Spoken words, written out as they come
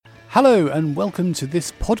Hello and welcome to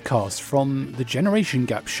this podcast from the Generation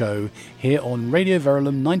Gap Show here on Radio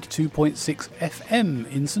Verulam 92.6 FM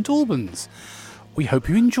in St Albans. We hope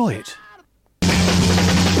you enjoy it.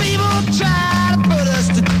 People try to put us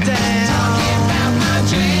to down, talking about my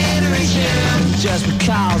generation, just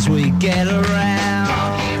because we get around.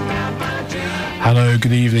 Hello,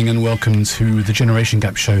 good evening and welcome to the Generation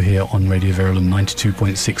Gap Show here on Radio Verulam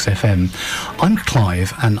 92.6 FM. I'm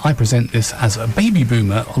Clive and I present this as a baby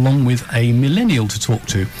boomer along with a millennial to talk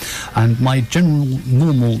to. And my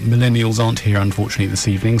normal millennials aren't here unfortunately this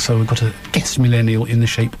evening, so we've got a guest millennial in the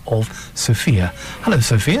shape of Sophia. Hello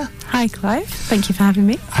Sophia. Hi Clive, thank you for having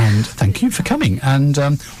me. And thank you for coming. And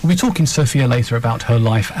we'll be talking to Sophia later about her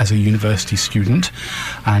life as a university student.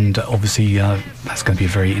 And obviously that's going to be a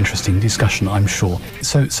very interesting discussion, I'm sure.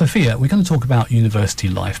 So Sophia, we're going to talk about university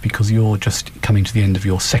life because you're just coming to the end of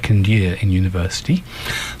your second year in university.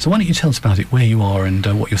 So why don't you tell us about it, where you are and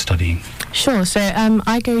what you're studying? Sure, so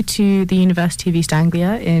I go to the University of East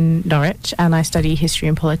Anglia in Norwich and I study history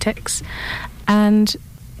and politics. And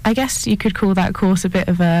I guess you could call that course a bit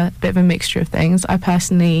of a mixture of things. I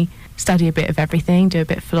personally study a bit of everything, do a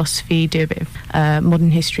bit of philosophy, do a bit of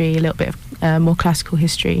modern history, a little bit of more classical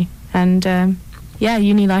history. And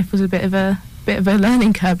uni life was a bit of a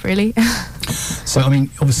learning curve, really. So, I mean,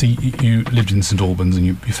 obviously you lived in St Albans and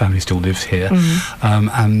your family still lives here. Mm-hmm.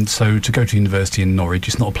 And so to go to university in Norwich,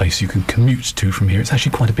 it's not a place you can commute to from here. It's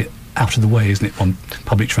actually quite a bit out of the way, isn't it, on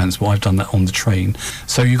public transport? I've done that on the train.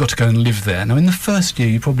 So you've got to go and live there. Now, in the first year,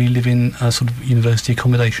 you probably live in a sort of university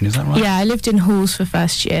accommodation, is that right? Yeah, I lived in halls for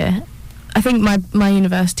first year. I think my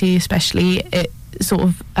university especially, it sort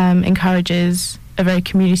of encourages a very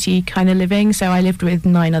community kind of living. So I lived with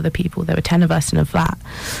 9 other people. There were 10 of us in a flat,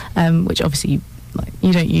 which obviously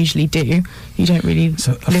you don't usually do. You don't really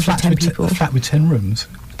live with 10 people. A flat with 10 rooms?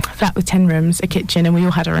 A flat with 10 rooms, a kitchen, and we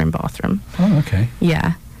all had our own bathroom. Oh, okay.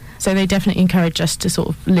 Yeah. So they definitely encourage us to sort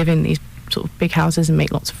of live in these sort of big houses and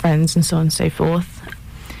make lots of friends and so on and so forth.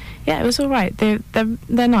 Yeah, it was all right. They're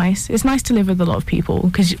nice. It's nice to live with a lot of people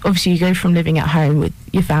because obviously you go from living at home with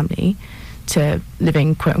your family to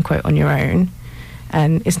living quote unquote on your own,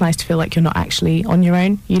 and it's nice to feel like you're not actually on your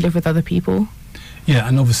own. You live with other people. Yeah,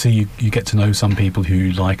 and obviously you get to know some people who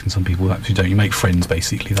you like and some people who actually don't. You make friends,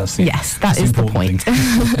 basically. That's the point.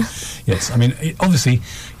 Yes, I mean, obviously,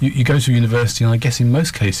 you go to university, and I guess in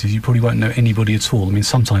most cases you probably won't know anybody at all. I mean,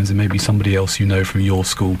 sometimes there may be somebody else you know from your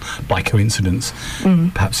school by coincidence,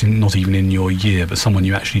 perhaps not even in your year, but someone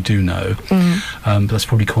you actually do know. But that's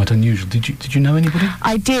probably quite unusual. Did you know anybody?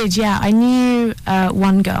 I did, yeah. I knew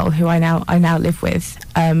one girl who I now live with,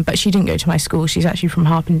 but she didn't go to my school. She's actually from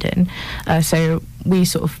Harpenden, so we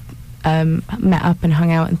sort of met up and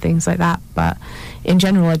hung out and things like that. But in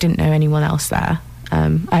general, I didn't know anyone else there.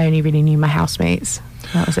 I only really knew my housemates.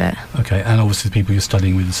 That was it. Okay, and obviously the people you're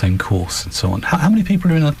studying with the same course and so on. How many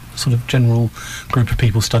people are in a sort of general group of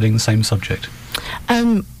people studying the same subject?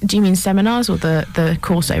 Do you mean seminars or the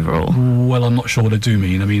course overall? Well, I'm not sure what I do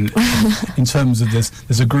mean. I mean, in terms of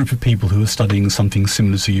there's a group of people who are studying something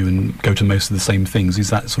similar to you and go to most of the same things. Is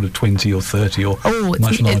that sort of 20 or 30 or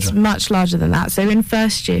much larger? It's much larger than that. So in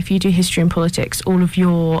first year, if you do history and politics, all of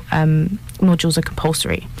your modules are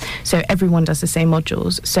compulsory. So everyone does the same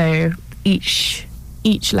modules. So each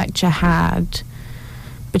lecture had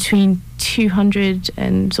between 200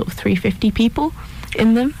 and sort of 350 people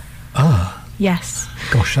in them. Ah. Yes.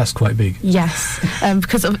 Gosh, that's quite big. Yes,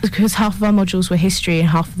 because half of our modules were history and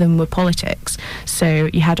half of them were politics.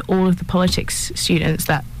 So you had all of the politics students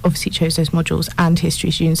that obviously chose those modules and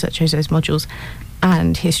history students that chose those modules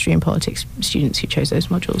and history and politics students who chose those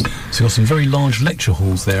modules. So you've got some very large lecture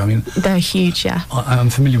halls there. I mean, they're huge, yeah.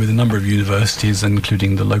 I'm familiar with a number of universities,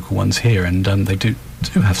 including the local ones here, and they do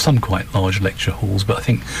have some quite large lecture halls, but I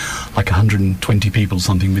think like 120 people or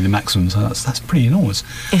something with the maximum, so that's pretty enormous.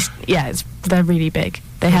 They're really big.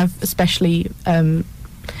 They have especially,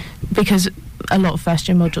 because a lot of first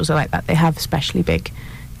year modules are like that, they have especially big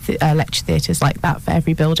lecture theatres like that for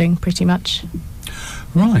every building, pretty much.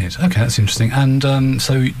 Right, okay, that's interesting. And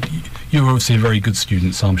so you were obviously a very good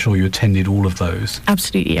student, so I'm sure you attended all of those.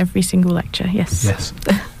 Absolutely, every single lecture, yes. Yes.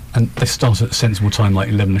 And they start at a sensible time, like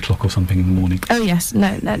 11 o'clock or something in the morning? Oh, yes.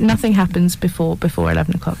 No, nothing happens before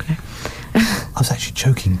 11 o'clock, no. I was actually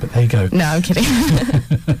joking, but there you go. No, I'm kidding.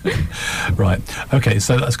 Right, okay,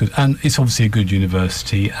 so that's good. And it's obviously a good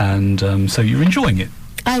university, and so you're enjoying it?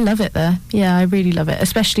 I love it there. Yeah, I really love it,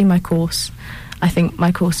 especially my course. I think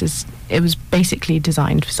my course was basically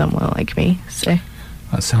designed for someone like me, so...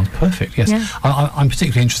 That sounds perfect, yes. Yeah. I'm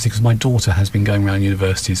particularly interested because my daughter has been going around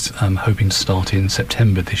universities hoping to start in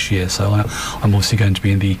September this year, so I'm obviously going to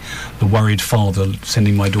be in the worried father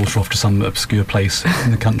sending my daughter off to some obscure place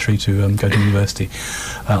in the country to go to university.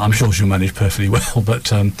 I'm sure she'll manage perfectly well,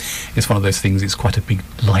 but it's one of those things, it's quite a big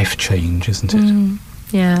life change, isn't it?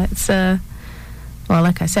 Yeah, it's well,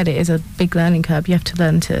 like I said, it is a big learning curve. You have to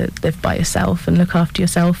learn to live by yourself and look after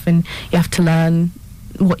yourself, and you have to learn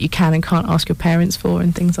what you can and can't ask your parents for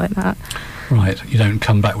and things like that. Right, you don't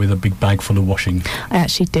come back with a big bag full of washing. I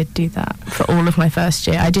actually did do that for all of my first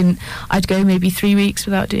year. I'd go maybe 3 weeks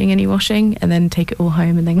without doing any washing and then take it all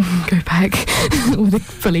home and then go back with a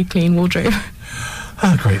fully clean wardrobe.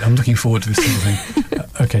 Oh, great, I'm looking forward to this sort of thing.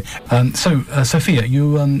 Okay, so Sophia,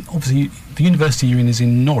 you obviously, the university you're in is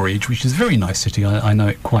in Norwich, which is a very nice city. I know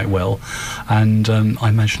it quite well, and I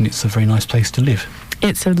imagine it's a very nice place to live.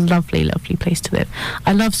 It's a lovely, lovely place to live.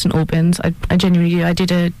 I love St Albans. I genuinely do. I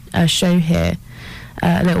did a show here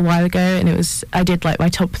a little while ago, and I did like my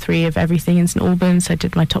top 3 of everything in St Albans. I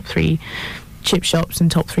did my top 3 chip shops and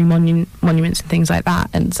top 3 monuments and things like that.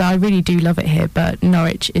 And so I really do love it here. But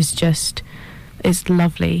Norwich is it's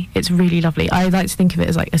lovely. It's really lovely. I like to think of it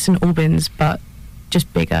as like a St Albans, but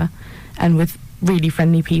just bigger and with really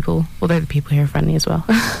friendly people. Although the people here are friendly as well.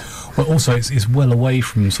 Well, also, it's well away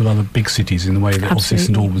from sort of other big cities in the way that obviously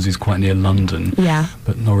St Albans is quite near London. Yeah.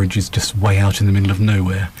 But Norwich is just way out in the middle of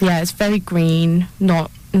nowhere. Yeah, it's very green,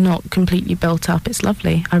 not completely built up. It's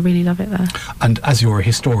lovely. I really love it there. And as you're a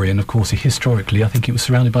historian, of course, historically, I think it was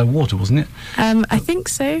surrounded by water, wasn't it? I think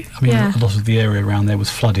so. I mean, yeah. A lot of the area around there was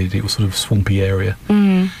flooded. It was sort of a swampy area.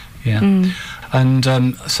 Yeah.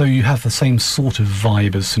 And so you have the same sort of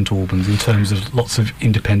vibe as St Albans in terms of lots of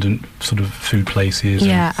independent sort of food places.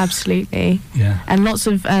 Yeah, absolutely. Yeah. And lots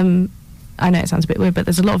of, I know it sounds a bit weird, but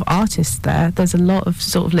there's a lot of artists there. There's a lot of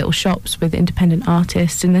sort of little shops with independent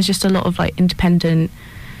artists, and there's just a lot of like independent,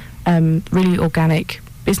 really organic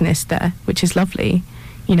business there, which is lovely.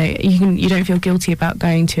 You know, you don't feel guilty about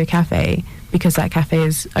going to a cafe because that cafe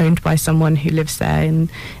is owned by someone who lives there, and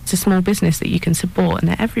it's a small business that you can support, and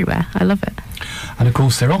they're everywhere. I love it. And of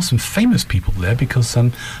course there are some famous people there, because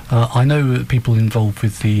I know people involved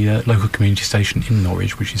with the local community station in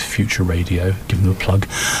Norwich, which is Future Radio, giving them a plug,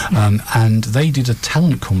 and they did a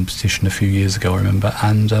talent competition a few years ago, I remember,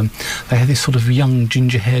 and they had this sort of young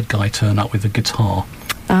ginger-haired guy turn up with a guitar.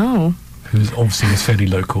 Oh. Who obviously was fairly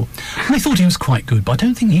local. And they thought he was quite good, but I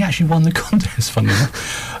don't think he actually won the contest, funnily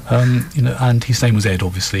enough. You know, and his name was Ed,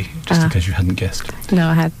 obviously, just in case you hadn't guessed. No,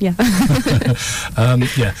 I had, yeah.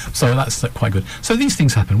 Yeah, so that's quite good. So these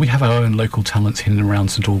things happen. We have our own local talents in and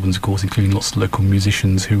around St Albans, of course, including lots of local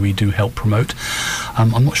musicians who we do help promote.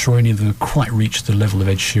 I'm not sure any of them have quite reached the level of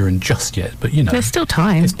Ed Sheeran just yet, but, you know. There's still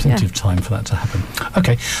time. There's plenty of time for that to happen.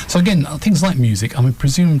 Okay, so again, things like music, I mean,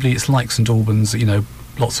 presumably it's like St Albans, you know,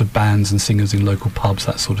 lots of bands and singers in local pubs,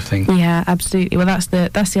 that sort of thing. Yeah, absolutely. Well, that's the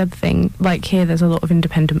other thing. Like here, there's a lot of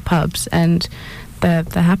independent pubs, and they're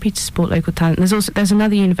happy to support local talent. There's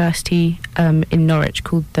another university in Norwich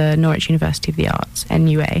called the Norwich University of the Arts,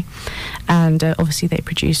 NUA, and obviously they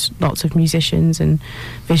produce lots of musicians and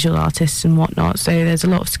visual artists and whatnot. So there's a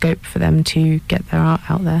lot of scope for them to get their art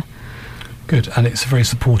out there. Good, and it's a very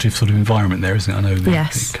supportive sort of environment there, isn't it? I know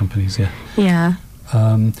the companies, yeah. Yeah.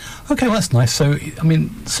 Okay, well, that's nice. So, I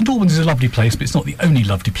mean, St Albans is a lovely place, but it's not the only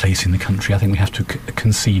lovely place in the country. I think we have to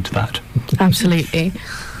concede that. Absolutely.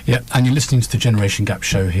 Yeah, and you're listening to the Generation Gap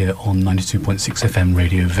show here on 92.6 FM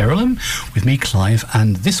Radio Verulam with me, Clive,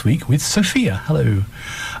 and this week with Sophia. Hello.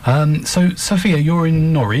 So, Sophia, you're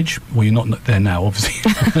in Norwich. Well, you're not there now, obviously,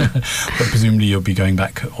 but presumably you'll be going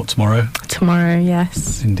back tomorrow. Tomorrow,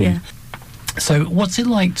 yes. Indeed. Yeah. So what's it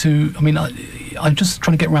like to, I mean, I'm just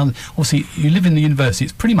trying to get around, obviously you live in the university,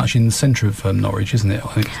 it's pretty much in the centre of Norwich, isn't it?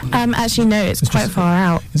 Actually no, it's quite far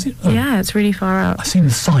out. Is it? Oh. Yeah, it's really far out. I've seen the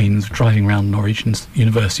signs driving around Norwich and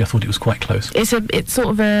university, I thought it was quite close. It's sort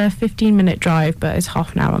of a 15-minute drive, but it's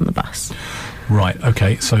half an hour on the bus. Right,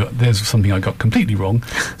 okay, so there's something I got completely wrong.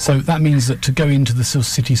 So that means that to go into the sort of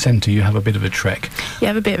city centre, you have a bit of a trek. You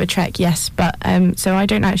have a bit of a trek, yes, but so I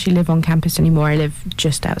don't actually live on campus anymore. I live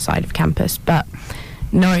just outside of campus, but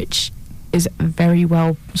Norwich is very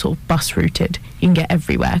well sort of bus routed. You can get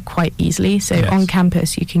everywhere quite easily. So on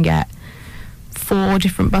campus, you can get 4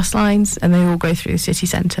 different bus lines, and they all go through the city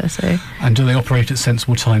centre. So. And do they operate at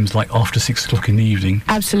sensible times, like after 6 o'clock in the evening?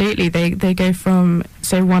 Absolutely. They go from,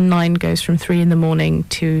 so one line goes from 3 in the morning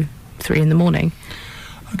to 3 in the morning.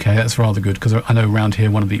 Okay, that's rather good, because I know around here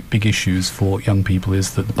one of the big issues for young people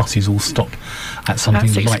is that the buses all stop at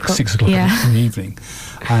something like 6 o'clock in the evening.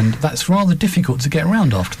 And that's rather difficult to get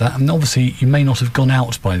around after that. And obviously you may not have gone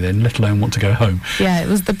out by then, let alone want to go home. Yeah, it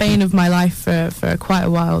was the bane of my life for quite a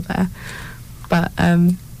while there. But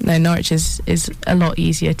no, Norwich is a lot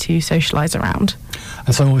easier to socialise around.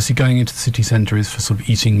 And so obviously going into the city centre is for sort of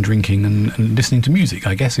eating, drinking and listening to music,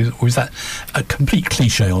 I guess, or is that a complete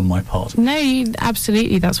cliché on my part? No,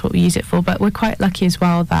 absolutely, that's what we use it for. But we're quite lucky as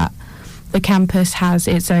well that the campus has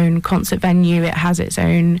its own concert venue, it has its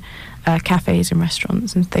own cafes and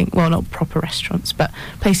restaurants and things. Well, not proper restaurants, but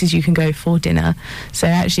places you can go for dinner. So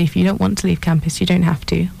actually, if you don't want to leave campus, you don't have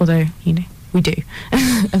to, although, we do.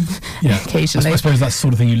 Occasionally. I suppose that's the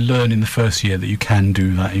sort of thing you learn in the first year, that you can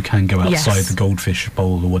do that. You can go outside the Goldfish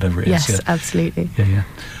Bowl or whatever it is. Yes, absolutely. Yeah.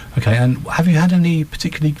 Okay, and have you had any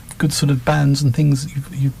particularly good sort of bands and things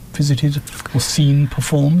you've visited or seen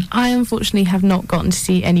performed? I unfortunately have not gotten to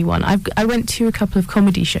see anyone. I went to a couple of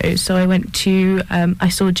comedy shows. So I went to, I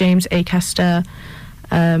saw James Acaster.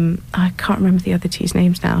 I can't remember the other two's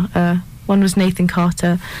names now. One was Nathan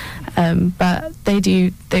Carter, but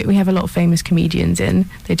we have a lot of famous comedians in.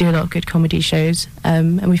 They do a lot of good comedy shows,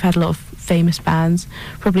 and we've had a lot of famous bands.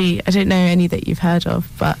 Probably, I don't know any that you've heard of,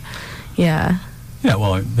 but yeah. Yeah,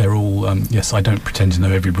 well, they're all, yes, I don't pretend to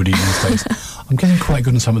know everybody these days. I'm getting quite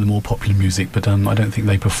good on some of the more popular music, but I don't think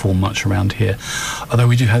they perform much around here. Although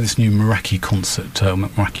we do have this new Meraki concert,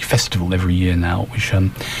 Meraki Festival every year now, which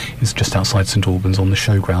is just outside St Albans on the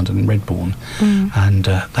showground in Redbourne. And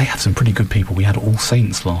they have some pretty good people. We had All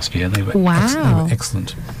Saints last year. They were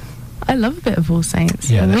excellent. I love a bit of All Saints.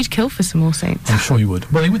 Yeah, and we'd kill for some All Saints. I'm sure you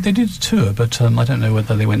would. Well, they did a tour, but I don't know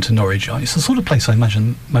whether they went to Norwich. It's the sort of place I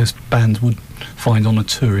imagine most bands would find on a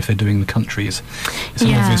tour if they're doing the country. It's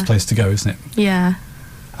an obvious place to go, isn't it? Yeah.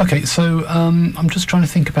 Okay, so I'm just trying to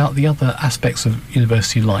think about the other aspects of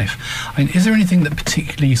university life. I mean, is there anything that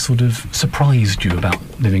particularly sort of surprised you about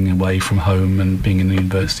living away from home and being in the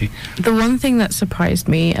university? The one thing that surprised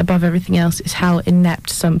me above everything else is how inept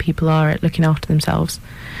some people are at looking after themselves.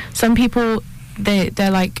 Some people,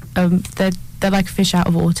 they're like a fish out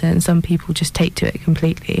of water, and some people just take to it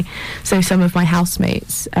completely. So some of my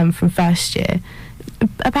housemates from first year,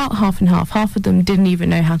 about half and half. Half of them didn't even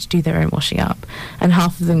know how to do their own washing up, and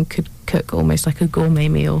half of them could cook almost like a gourmet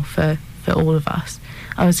meal for all of us.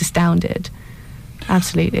 I was astounded.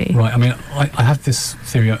 Absolutely. Right, I mean, I have this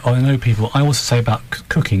theory. I know people, I also say about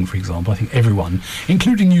cooking, for example, I think everyone,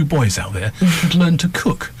 including you boys out there, should learn to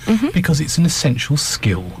cook, because it's an essential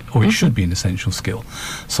skill, or it should be an essential skill.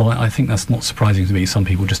 So I think that's not surprising to me. Some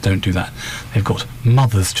people just don't do that. They've got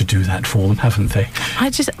mothers to do that for them, haven't they?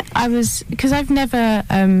 Because I've never,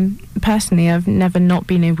 personally, I've never not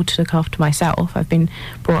been able to look after myself. I've been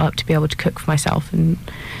brought up to be able to cook for myself, and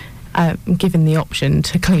given the option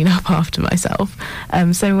to clean up after myself.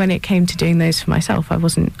 So when it came to doing those for myself, I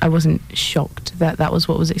wasn't shocked that that was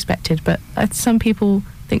what was expected. But some people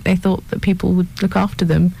they thought that people would look after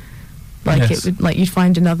them, like it would, like you'd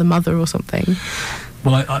find another mother or something.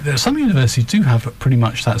 Well, some universities do have pretty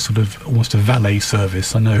much that sort of almost a valet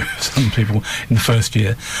service. I know some people in the first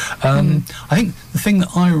year. I think the thing that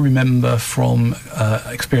I remember from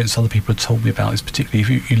experience other people have told me about is particularly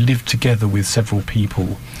if you live together with several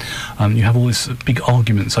people, you have all these big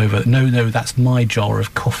arguments over, no, that's my jar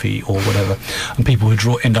of coffee or whatever, and people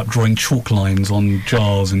who end up drawing chalk lines on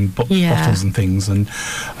jars and bottles and things, and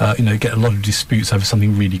get a lot of disputes over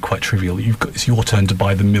something really quite trivial. It's your turn to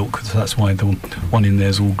buy the milk, so that's why the one in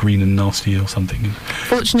there's all green and nasty or something.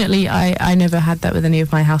 Fortunately, I never had that with any of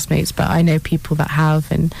my housemates, but I know people that have,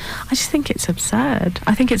 and I just think it's absurd.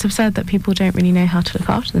 I think it's absurd that people don't really know how to look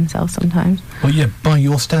after themselves sometimes. Well, yeah, by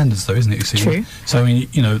your standards, though, isn't it? You see? True. So, I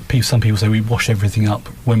mean, some people say we wash everything up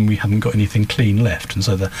when we haven't got anything clean left, and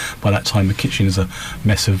so by that time the kitchen is a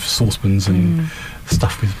mess of saucepans and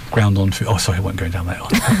stuff with ground on food. Oh, sorry, I won't go down that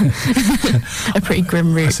one. A pretty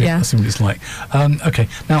grim route, I see what it's like. Okay,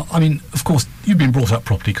 now, I mean, of course, you've been brought up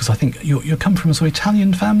properly, because I think you come from a sort of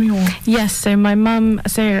Italian family, or? Yes, so my mum,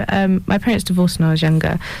 my parents divorced when I was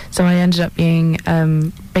younger, so I ended up being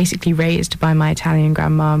basically raised by my Italian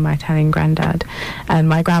grandma and my Italian granddad, and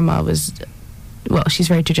my grandma was... Well, she's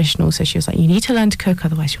very traditional, so she was like, you need to learn to cook,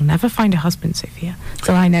 otherwise you'll never find a husband, Sophia.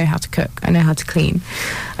 So I know how to cook, I know how to clean,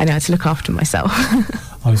 I know how to look after myself.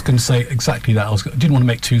 I was going to say exactly that. I didn't want to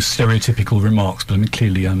make too stereotypical remarks, but I mean,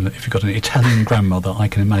 clearly, if you've got an Italian grandmother, I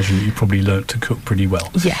can imagine that you probably learnt to cook pretty well.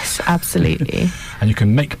 Yes, absolutely. And you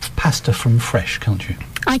can make pasta from fresh, can't you?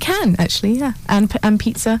 I can, actually, yeah. And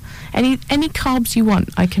pizza. Any carbs you want,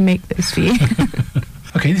 I can make those for you.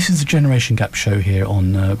 Okay, this is the Generation Gap show here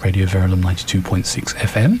on Radio Verulam 92.6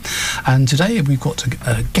 FM, and today we've got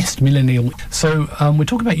a guest millennial. So we're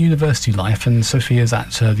talking about university life, and Sophia's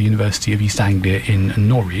at the University of East Anglia in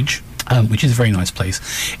Norwich, which is a very nice place.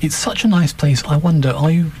 It's such a nice place, I wonder,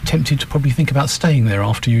 are you tempted to probably think about staying there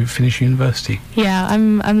after you finish university? Yeah,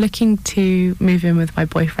 I'm looking to move in with my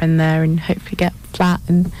boyfriend there and hopefully get a flat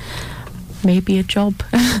and maybe a job.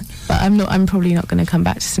 But I'm probably not going to come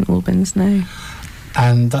back to St Albans, no.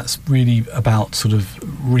 And that's really about sort of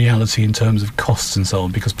reality in terms of costs and so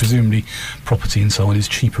on, because presumably property and so on is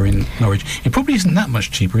cheaper in Norwich. It probably isn't that much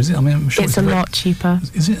cheaper, is it? I mean, I'm sure it's a lot cheaper.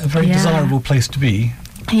 Is it a very desirable place to be?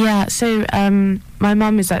 Yeah, so my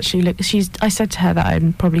mum is actually I said to her that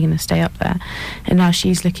I'm probably going to stay up there, and now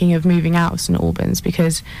she's looking of moving out of St Albans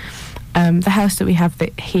because the house that we have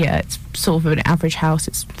here, it's sort of an average house.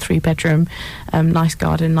 It's 3-bedroom, nice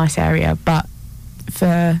garden, nice area, but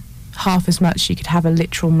for half as much you could have a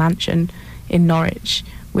literal mansion in Norwich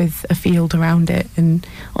with a field around it and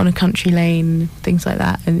on a country lane, things like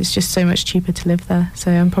that, and it's just so much cheaper to live there, so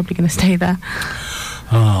I'm probably going to stay there.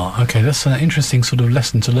 Ah, okay, that's an interesting sort of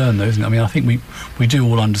lesson to learn, though, isn't it? I mean, I think we do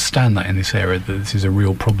all understand that in this area, that this is a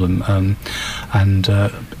real problem, and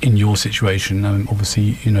in your situation,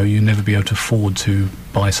 obviously, you know, you'll never be able to afford to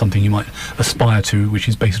buy something you might aspire to, which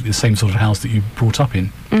is basically the same sort of house that you brought up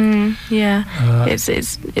in. Yeah,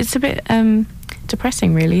 it's a bit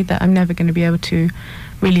depressing, really, that I'm never going to be able to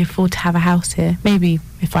really afford to have a house here. Maybe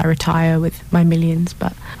if I retire with my millions,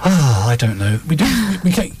 but I don't know. We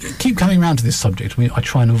keep coming around to this subject. I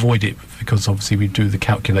try and avoid it because obviously we do the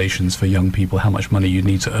calculations for young people, how much money you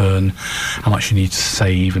need to earn, how much you need to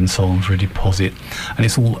save and so on for a deposit, and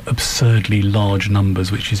it's all absurdly large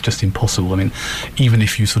numbers, which is just impossible. I mean, even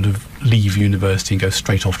if you sort of leave university and go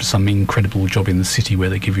straight off to some incredible job in the city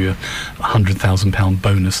where they give you £100,000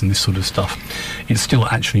 bonus and this sort of stuff, it's still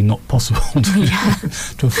actually not possible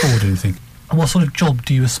to afford anything. And what sort of job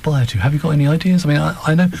do you aspire to? Have you got any ideas? I mean,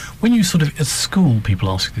 I know when you sort of, at school, people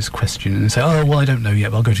ask this question and they say, oh, well, I don't know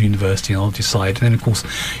yet, but I'll go to university and I'll decide. And then, of course,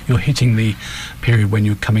 you're hitting the period when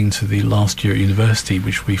you're coming to the last year at university,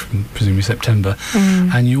 which will be from presumably September,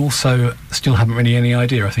 and you also still haven't really any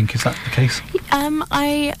idea, I think. Is that the case?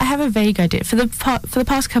 I have a vague idea. For the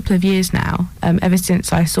past couple of years now, ever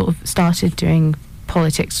since I sort of started doing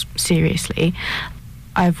politics seriously,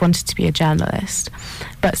 I've wanted to be a journalist,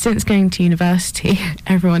 but since going to university,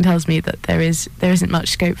 everyone tells me that there isn't much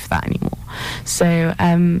scope for that anymore. So,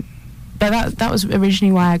 but that was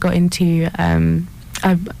originally why I got into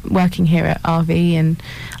working here at RV, and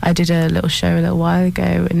I did a little show a little while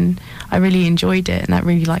ago, and I really enjoyed it, and that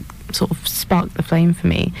really sort of sparked the flame for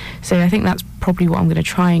me. So I think that's probably what I'm going to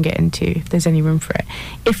try and get into if there's any room for it.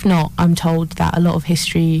 If not, I'm told that a lot of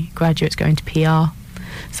history graduates go into PR.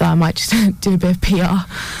 So I might just do a bit of PR.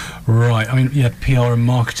 Right. I mean, yeah, PR and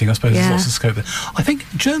marketing, I suppose there's lots of scope there. I think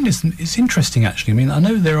journalism is interesting, actually. I mean, I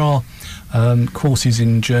know there are courses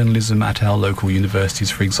in journalism at our local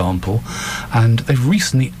universities, for example, and they've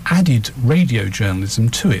recently added radio journalism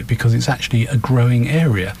to it because it's actually a growing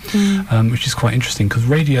area, which is quite interesting, because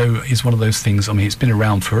radio is one of those things, I mean, it's been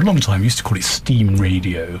around for a long time. We used to call it steam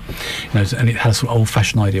radio, you know, and it has a sort of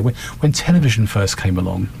old-fashioned idea. When television first came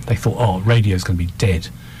along, they thought, oh, radio's going to be dead.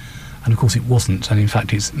 And of course it wasn't, and in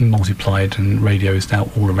fact it's multiplied, and radio is now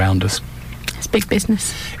all around us. It's big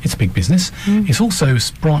business. It's big business. It's also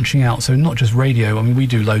branching out, so not just radio. I mean, we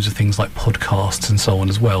do loads of things like podcasts and so on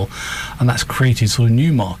as well, and that's created sort of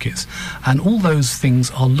new markets. And all those things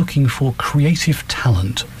are looking for creative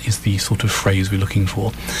talent, is the sort of phrase we're looking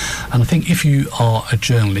for. And I think if you are a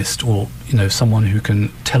journalist, or, you know, someone who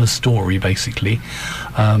can tell a story, basically,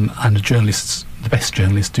 and the best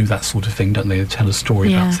journalists do that sort of thing, don't they? They tell a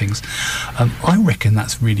story about things. I reckon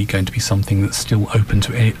that's really going to be something that's still open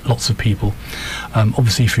to lots of people.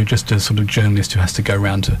 Obviously, if you're just a sort of journalist who has to go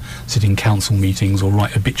around to sit in council meetings or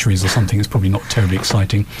write obituaries or something, it's probably not terribly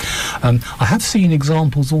exciting. I have seen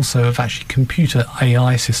examples also of actually computer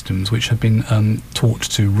AI systems which have been taught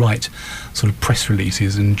to write sort of press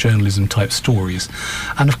releases and journalism type stories.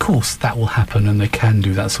 And of course, that will happen, and they can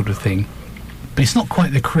do that sort of thing. But it's not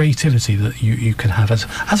quite the creativity that you can have as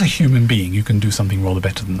a human being. You can do something rather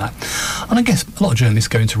better than that. And I guess a lot of journalists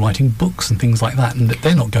go into writing books and things like that, and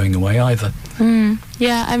they're not going away either.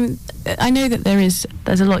 Yeah, I know that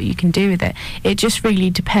there's a lot you can do with it. It just really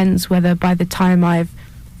depends whether by the time I've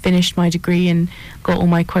finished my degree and got all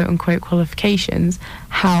my quote-unquote qualifications,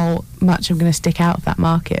 how much I'm going to stick out of that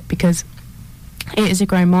market, because it is a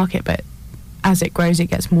growing market, but as it grows, it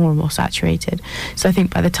gets more and more saturated. So I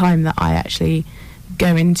think by the time that I actually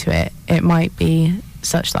go into it, it might be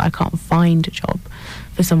such that I can't find a job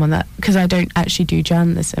for for someone that, because I don't actually do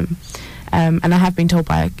journalism, and I have been told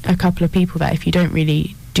by a couple of people that if you don't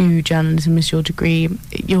really do journalism as your degree,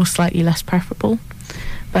 you're slightly less preferable.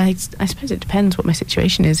 But I suppose it depends what my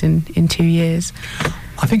situation is in 2 years.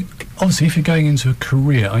 I think, obviously, if you're going into a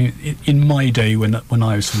career, in my day when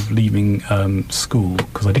I was sort of leaving school,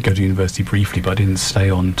 because I did go to university briefly, but I didn't stay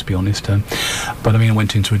on, to be honest. But I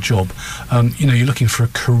went into a job. You're looking for a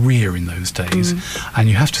career in those days, and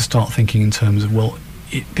you have to start thinking in terms of, well,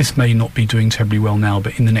 this may not be doing terribly well now,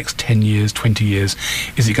 but in the next 10 years, 20 years,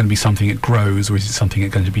 is it going to be something that grows, or is it something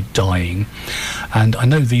that's going to be dying? And I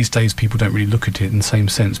know these days people don't really look at it in the same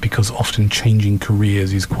sense, because often changing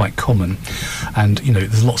careers is quite common. And,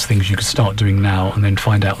 there's lots of things you could start doing now and then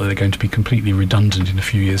find out that they're going to be completely redundant in a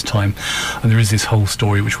few years' time. And there is this whole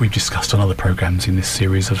story, which we've discussed on other programmes in this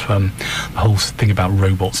series, of the whole thing about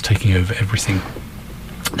robots taking over everything.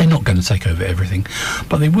 They're not going to take over everything,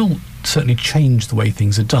 but they will certainly change the way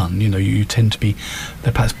things are done. You tend to be,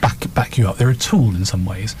 they perhaps back you up. They're a tool in some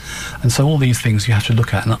ways. And so all these things you have to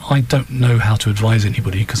look at, and I don't know how to advise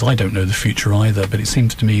anybody, because I don't know the future either, but it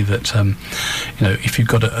seems to me that, if you've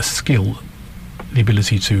got a skill, the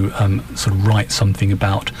ability to sort of write something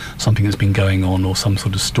about something that's been going on, or some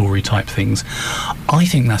sort of story type things, I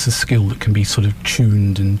think that's a skill that can be sort of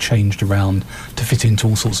tuned and changed around to fit into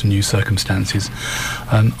all sorts of new circumstances.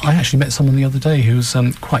 I actually met someone the other day who was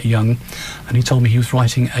quite young, and he told me he was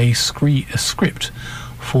writing a script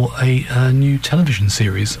for a new television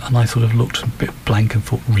series, and I sort of looked a bit blank and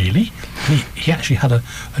thought, really? He actually had a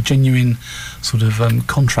genuine sort of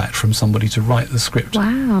contract from somebody to write the script.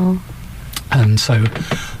 Wow. And so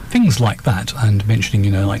things like that, and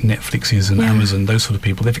mentioning, like Netflixes and Amazon, those sort of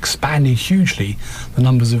people, they've expanded hugely the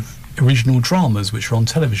numbers of original dramas which are on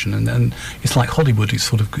television. And it's like Hollywood. It's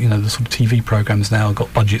sort of, the sort of TV programs now have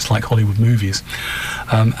got budgets like Hollywood movies.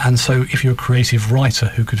 And so if you're a creative writer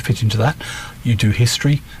who could fit into that, you do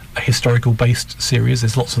history, a historical based series.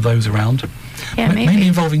 There's lots of those around. Yeah, mainly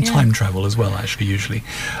involving time travel as well, actually, usually.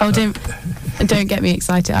 Oh, don't get me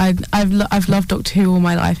excited. I've loved Doctor Who all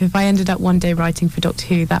my life. If I ended up one day writing for Doctor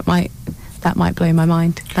Who, that might blow my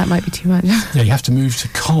mind. That might be too much. Yeah, you have to move to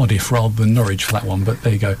Cardiff rather than Norwich for that one, but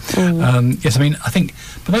there you go. Yes, I think,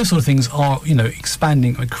 but those sort of things are,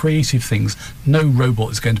 expanding creative things. No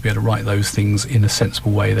robot is going to be able to write those things in a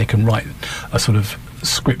sensible way. They can write a sort of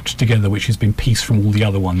script together which has been pieced from all the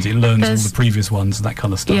other ones. It learns all the previous ones and that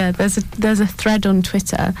kind of stuff. Yeah, there's a thread on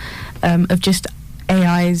Twitter of just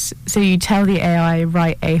AIs. So you tell the AI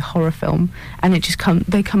write a horror film, and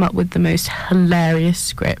they come up with the most hilarious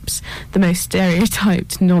scripts, the most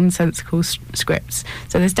stereotyped, nonsensical scripts.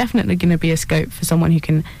 So there's definitely going to be a scope for someone who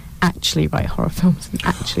can actually write horror films and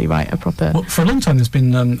actually write a proper... Well, for a long time there's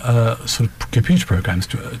been sort of computer programs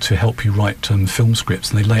to help you write film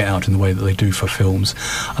scripts, and they lay it out in the way that they do for films.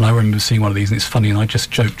 And I remember seeing one of these, and it's funny, and I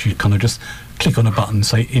just joked, you kind of just click on a button and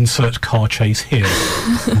say, insert car chase here.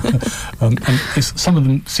 And some of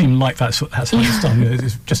them seem like that's how it's done.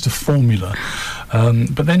 It's just a formula.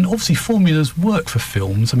 But then obviously formulas work for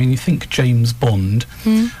films. You think James Bond,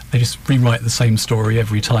 they just rewrite the same story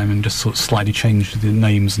every time and just sort of slightly change the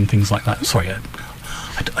names and things like that. Sorry,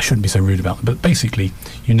 I shouldn't be so rude about it, but basically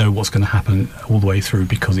you know what's going to happen all the way through,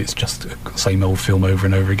 because it's just the same old film over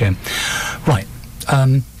and over again. Right.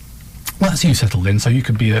 Well, that's you settled in, so you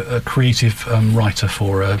could be a creative writer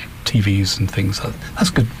for TVs and things.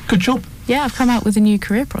 That's good. Good job. Yeah, I've come out with a new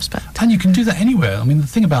career prospect. And you can do that anywhere. The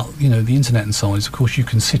thing about, the internet and so on is, of course, you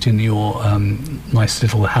can sit in your nice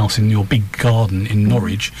little house in your big garden in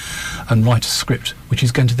Norwich and write a script which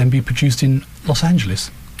is going to then be produced in Los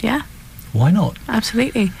Angeles. Yeah. Why not?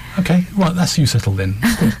 Absolutely. Okay, right, that's you settled in.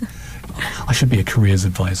 I should be a careers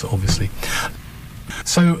advisor, obviously.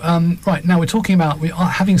 So, right, now we're talking about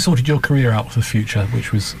having sorted your career out for the future,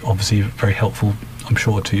 which was obviously very helpful, I'm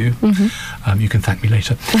sure, to you. You can thank me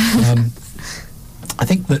later. I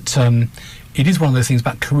think that it is one of those things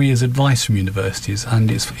about careers advice from universities, and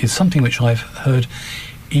it's something which I've heard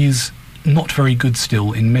is not very good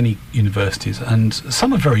still in many universities, and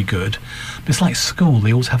some are very good, but it's like school.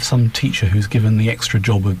 They always have some teacher who's given the extra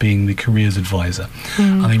job of being the careers advisor,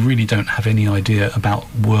 and they really don't have any idea about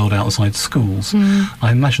world outside schools.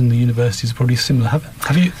 I imagine the universities are probably similar.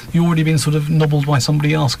 Have you already been sort of nobbled by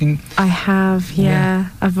somebody asking? I have, yeah.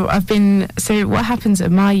 I've been. So what happens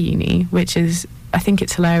at my uni, which is, I think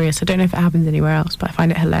it's hilarious. I don't know if it happens anywhere else, but I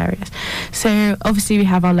find it hilarious. So obviously we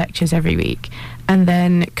have our lectures every week, and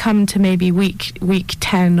then come to maybe week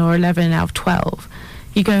 10 or 11 out of 12,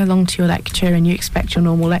 you go along to your lecture and you expect your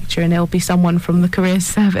normal lecture, and it'll be someone from the careers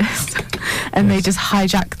service and they just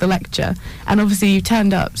hijack the lecture. And obviously you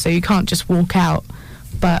turned up, so you can't just walk out,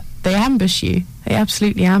 but they ambush you. They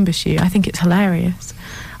absolutely ambush you. I think it's hilarious.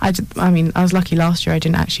 I mean, I was lucky last year I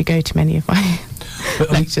didn't actually go to many of my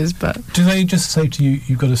lectures, but... Do they just say to you,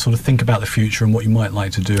 you've got to sort of think about the future and what you might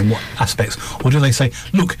like to do and what aspects, or do they say,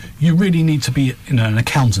 look, you really need to be an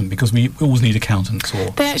accountant because we always need accountants? Or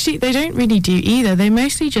they don't really do either. They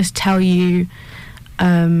mostly just tell you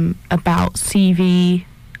about CV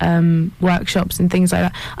workshops and things like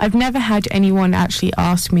that. I've never had anyone actually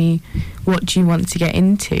ask me, what do you want to get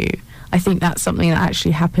into? I think that's something that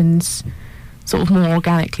actually happens sort of more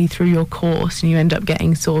organically through your course, and you end up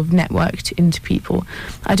getting sort of networked into people.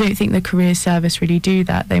 I don't think the career service really do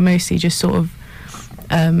that. They mostly just sort of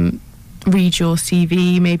read your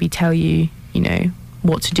CV, maybe tell you, you know,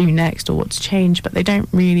 what to do next or what to change, but they don't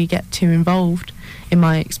really get too involved, in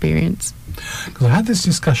my experience. Because I had this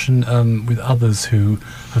discussion with others who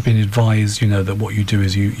have been advised, you know, that what you do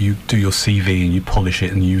is you do your CV and you polish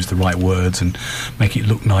it and use the right words and make it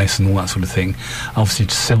look nice and all that sort of thing, obviously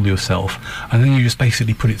to sell yourself, and then you just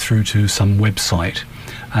basically put it through to some website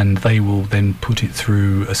and they will then put it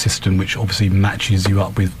through a system which obviously matches you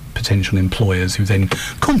up with potential employers who then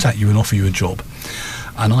contact you and offer you a job.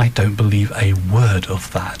 And I don't believe a word of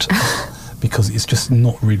that. Because it's just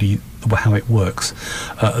not really how it works.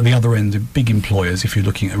 At the other end, the big employers, if you're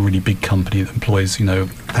looking at a really big company that employs, you know,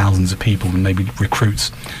 thousands of people and maybe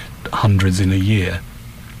recruits hundreds in a year,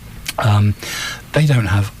 they don't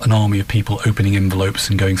have an army of people opening envelopes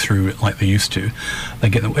and going through it like they used to. They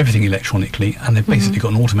get everything electronically, and they've basically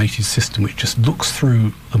got an automated system which just looks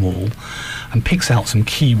through them all and picks out some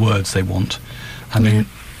key words they want, and then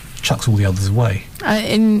chucks all the others away.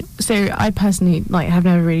 So I personally have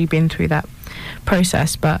never really been through that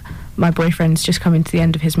process, but my boyfriend's just coming to the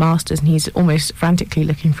end of his masters and he's almost frantically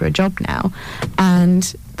looking for a job now,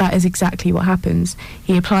 and that is exactly what happens.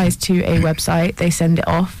 He applies to a website, they send it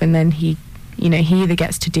off, and then he either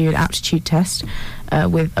gets to do an aptitude test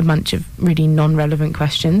with a bunch of really non-relevant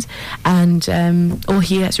questions, and or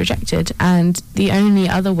he gets rejected. And the only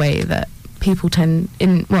other way that people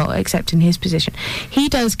except in his position, he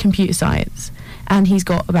does computer science and he's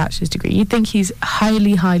got a bachelor's degree. You'd think he's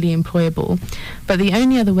highly, highly employable, but the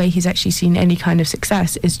only other way he's actually seen any kind of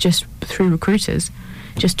success is just through recruiters,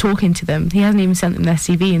 just talking to them. He hasn't even sent them their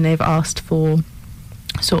CV, and they've asked for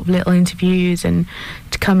sort of little interviews and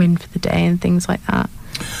to come in for the day and things like that.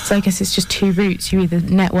 So I guess it's just two routes. You either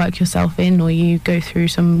network yourself in or you go through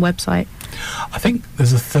some website. I think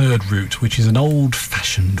there's a third route, which is an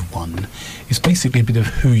old-fashioned one. It's basically a bit of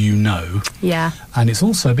who you know. Yeah. And it's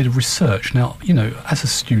also a bit of research. Now, you know, as a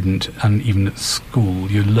student and even at school,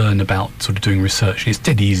 you learn about sort of doing research. It's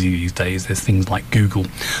dead easy these days. There's things like Google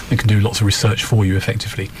that can do lots of research for you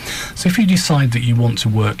effectively. So if you decide that you want to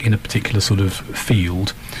work in a particular sort of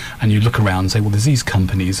field and you look around and say, well, there's these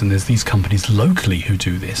companies and there's these companies locally who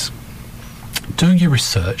do this, do your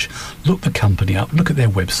research, look the company up, look at their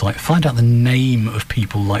website, find out the name of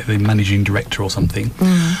people like the managing director or something,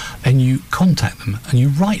 then you contact them and you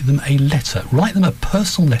write them a letter, write them a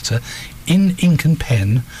personal letter in ink and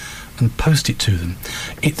pen and post it to them.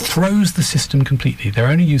 It throws the system completely. They're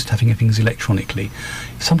only used to having things electronically.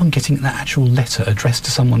 Someone getting that actual letter addressed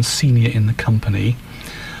to someone senior in the company,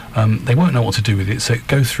 they won't know what to do with it, so it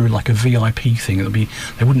goes through like a VIP thing.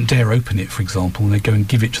 They wouldn't dare open it, for example, and they go and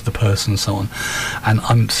give it to the person and so on. And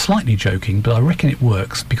I'm slightly joking, but I reckon it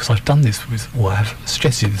works because I've done this I have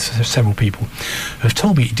suggested this to several people who have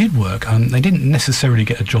told me it did work. They didn't necessarily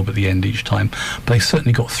get a job at the end each time, but they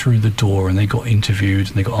certainly got through the door and they got interviewed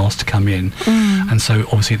and they got asked to come in. And so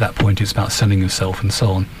obviously at that point it's about selling yourself and so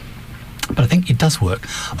on. But I think it does work.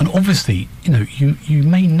 And obviously, you know, you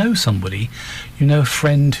may know somebody, you know, a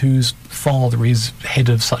friend whose father is head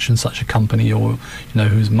of such and such a company, or, you know,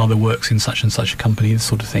 whose mother works in such and such a company, this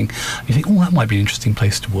sort of thing. You think, oh, that might be an interesting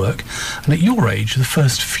place to work. And at your age, the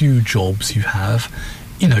first few jobs you have,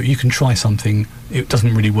 you know, you can try something. It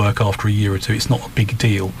doesn't really work after a year or two. It's not a big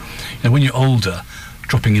deal. You know, when you're older,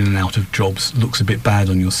 dropping in and out of jobs looks a bit bad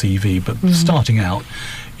on your CV, but starting out,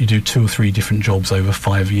 you do 2 or 3 different jobs over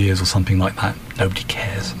 5 years or something like that. Nobody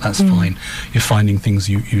cares. That's fine. You're finding things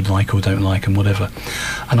you like or don't like and whatever.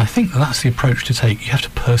 And I think that's the approach to take. You have to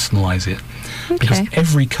personalise it. Okay. Because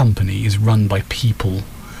every company is run by people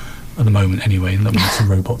at the moment anyway, and that means some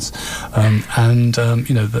robots.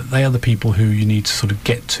 You know, that they are the people who you need to sort of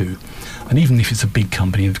get to. And even if it's a big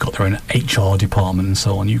company, they've got their own HR department and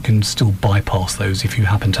so on, you can still bypass those if you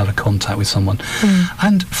happen to have a contact with someone.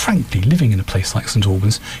 And frankly, living in a place like St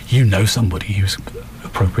Albans, you know somebody who's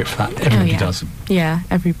appropriate for that. Everybody does. Yeah,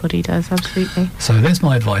 everybody does, absolutely. So there's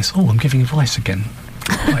my advice. Oh, I'm giving advice again.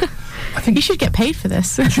 Right. I think you should get paid for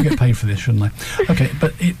this. I should get paid for this, shouldn't I? Okay,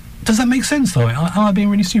 but does that make sense though? Am I being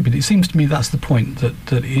really stupid? It seems to me that's the point, that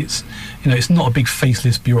it's, it's not a big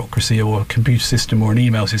faceless bureaucracy or a computer system or an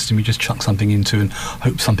email system you just chuck something into and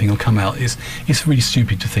hope something will come out. It's really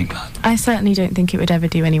stupid to think that. I certainly don't think it would ever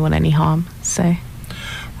do anyone any harm, so...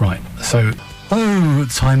 Right, so... Oh,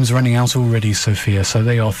 time's running out already, Sophia. So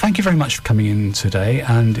there you are. Thank you very much for coming in today,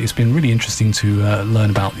 and it's been really interesting to learn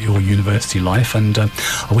about your university life, and I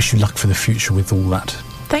wish you luck for the future with all that.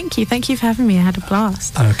 Thank you for having me. I had a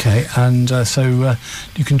blast. Okay, and so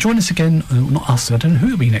you can join us again, not us, I don't know who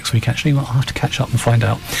it'll be next week actually, I'll have to catch up and find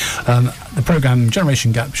out. The programme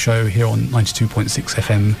Generation Gap Show here on 92.6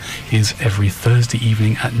 FM is every Thursday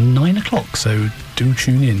evening at 9 o'clock, so do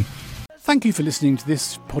tune in. Thank you for listening to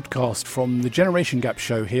this podcast from the Generation Gap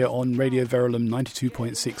Show here on Radio Verulam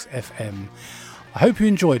 92.6 FM. I hope you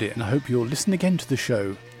enjoyed it, and I hope you'll listen again to the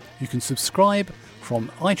show. You can subscribe from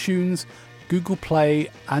iTunes, Google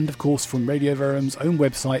Play, and of course from Radio Verulam's own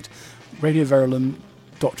website,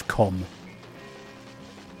 radioverulam.com.